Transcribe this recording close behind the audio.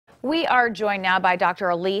We are joined now by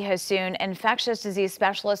Dr. Ali Hassoun, infectious disease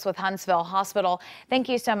specialist with Huntsville Hospital. Thank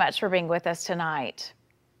you so much for being with us tonight.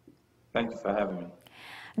 Thank you for having me.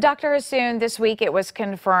 Dr. Hassoun, this week it was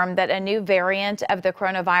confirmed that a new variant of the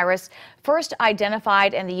coronavirus, first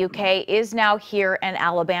identified in the UK, is now here in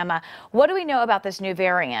Alabama. What do we know about this new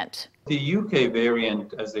variant? The UK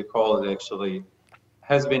variant, as they call it actually,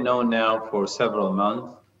 has been known now for several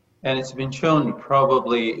months, and it's been shown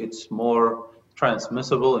probably it's more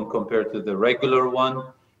transmissible and compared to the regular one,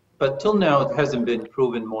 but till now it hasn't been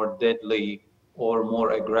proven more deadly or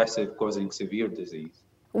more aggressive, causing severe disease.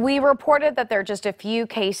 We reported that there are just a few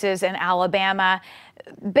cases in Alabama.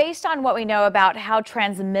 Based on what we know about how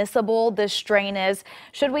transmissible this strain is,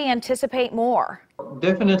 should we anticipate more?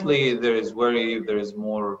 Definitely there is worry, there is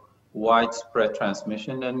more widespread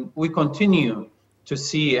transmission, and we continue to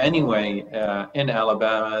see anyway in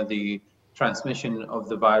Alabama the transmission of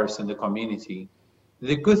the virus in the community.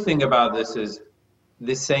 The good thing about this is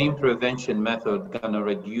the same prevention method going to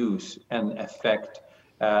reduce and affect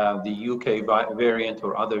the UK variant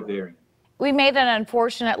or other variant. We made an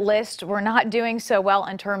unfortunate list. We're not doing so well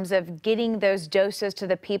in terms of getting those doses to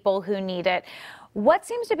the people who need it. What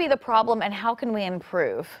seems to be the problem and how can we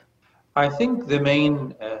improve? I think the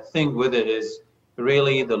main thing with it is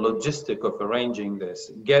really the logistic of arranging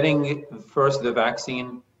this, getting first the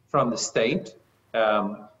vaccine from the state,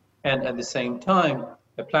 and at the same time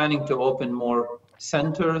planning to open more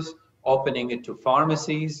centers, opening it to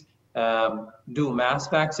pharmacies, do mass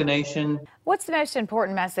vaccination. What's the most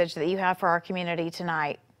important message that you have for our community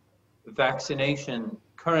tonight? Vaccination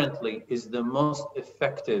currently is the most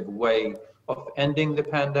effective way of ending the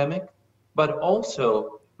pandemic, but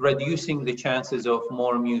also reducing the chances of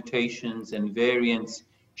more mutations and variants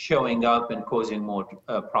showing up and causing more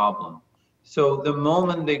problem. So the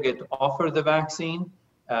moment they get offered the vaccine,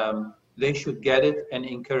 they should get it and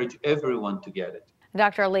encourage everyone to get it.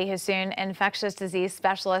 Dr. Ali Hassoun, infectious disease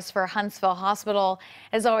specialist for Huntsville Hospital.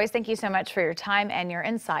 As always, thank you so much for your time and your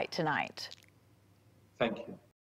insight tonight. Thank you.